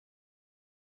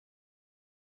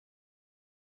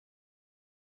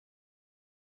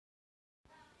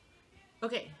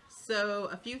Okay, so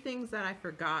a few things that I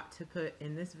forgot to put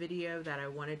in this video that I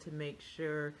wanted to make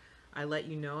sure I let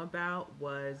you know about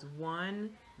was one,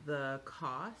 the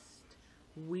cost.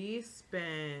 We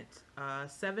spent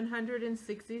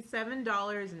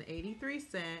 $767.83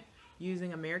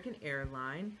 using American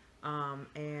Airline,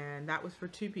 and that was for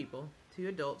two people, two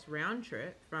adults, round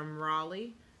trip from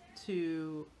Raleigh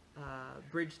to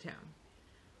Bridgetown.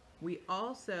 We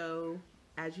also,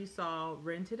 as you saw,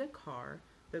 rented a car.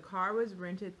 The car was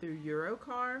rented through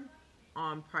Eurocar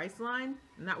on Priceline,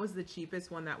 and that was the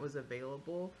cheapest one that was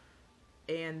available.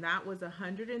 And that was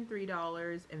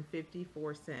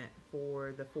 $103.54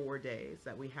 for the 4 days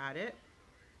that we had it.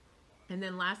 And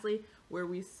then lastly, where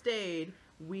we stayed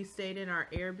in our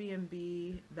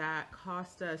Airbnb that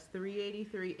cost us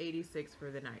 $383.86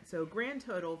 for the night. So grand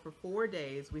total for 4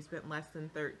 days, we spent less than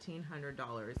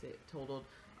 $1,300. It totaled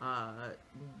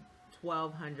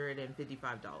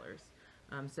 $1,255.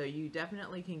 So you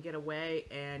definitely can get away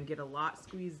and get a lot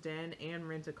squeezed in and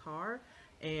rent a car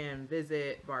and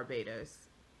visit Barbados.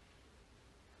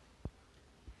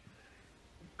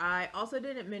 I also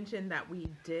didn't mention that we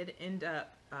did end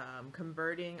up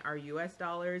converting our US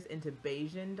dollars into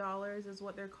Bajan dollars, is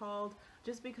what they're called,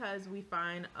 just because we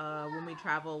find when we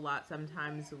travel a lot,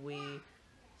 sometimes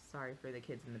sorry for the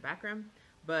kids in the background,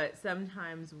 but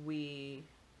sometimes we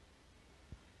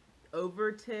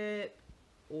over tip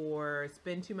or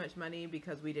spend too much money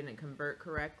because we didn't convert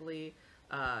correctly.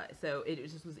 So it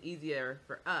just was easier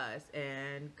for us,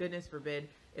 and goodness forbid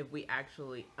if we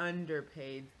actually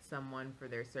underpaid someone for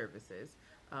their services.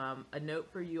 A note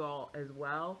for you all as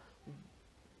well,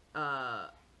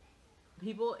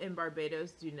 people in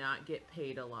Barbados do not get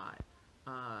paid a lot.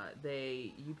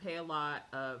 You pay a lot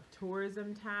of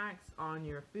tourism tax on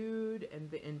your food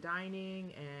and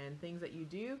dining and things that you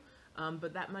do,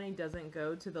 but that money doesn't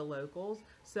go to the locals.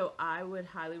 So I would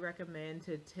highly recommend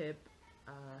to tip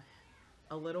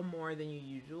a little more than you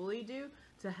usually do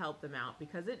to help them out,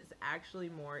 because it's actually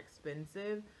more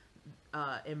expensive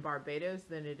in Barbados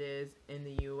than it is in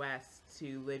the US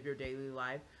to live your daily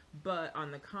life. But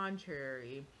on the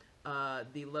contrary,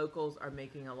 the locals are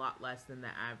making a lot less than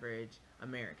the average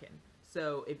American.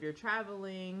 So if you're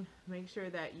traveling, make sure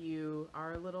that you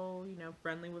are a little,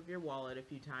 friendly with your wallet a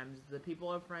few times. The people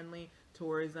are friendly.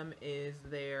 Tourism is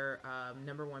their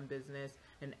 #1 business,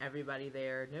 and everybody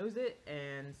there knows it.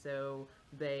 And so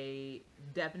they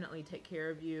definitely take care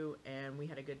of you, and we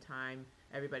had a good time.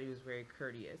 Everybody was very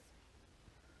courteous.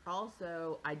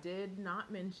 Also, I did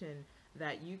not mention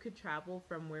that you could travel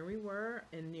from where we were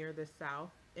in near the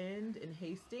south end in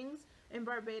Hastings in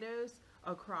Barbados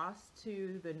across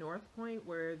to the North Point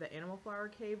where the Animal Flower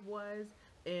Cave was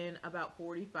in about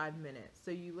 45 minutes. So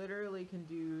you literally can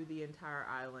do the entire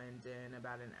island in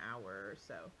about an hour or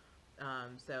so.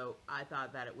 So I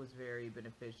thought that it was very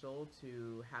beneficial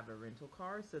to have a rental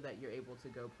car so that you're able to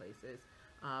go places.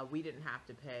 We didn't have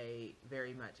to pay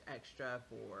very much extra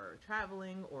for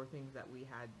traveling or things that we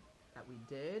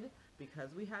did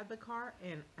because we had the car.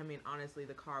 And I mean, honestly,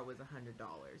 the car was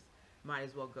 $100. Might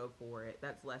as well go for it.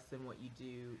 That's less than what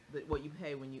you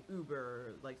pay when you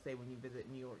Uber, like say when you visit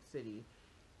New York City.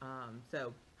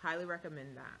 So highly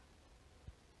recommend that.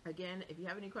 Again, if you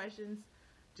have any questions,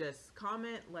 just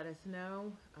comment, let us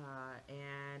know.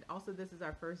 And also, this is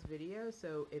our first video,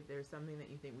 so if there's something that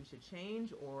you think we should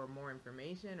change or more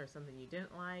information or something you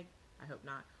didn't like, I hope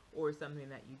not, or something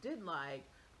that you did like,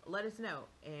 let us know.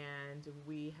 And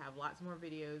we have lots more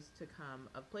videos to come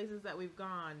of places that we've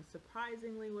gone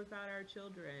surprisingly without our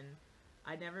children.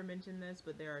 I never mentioned this,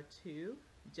 but there are two,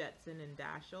 Jetson and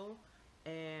Dashel,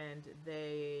 and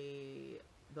the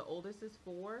oldest is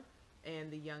 4 and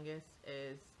the youngest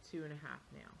is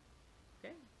 2.5 now.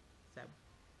 Okay, so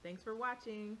thanks for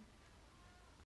watching.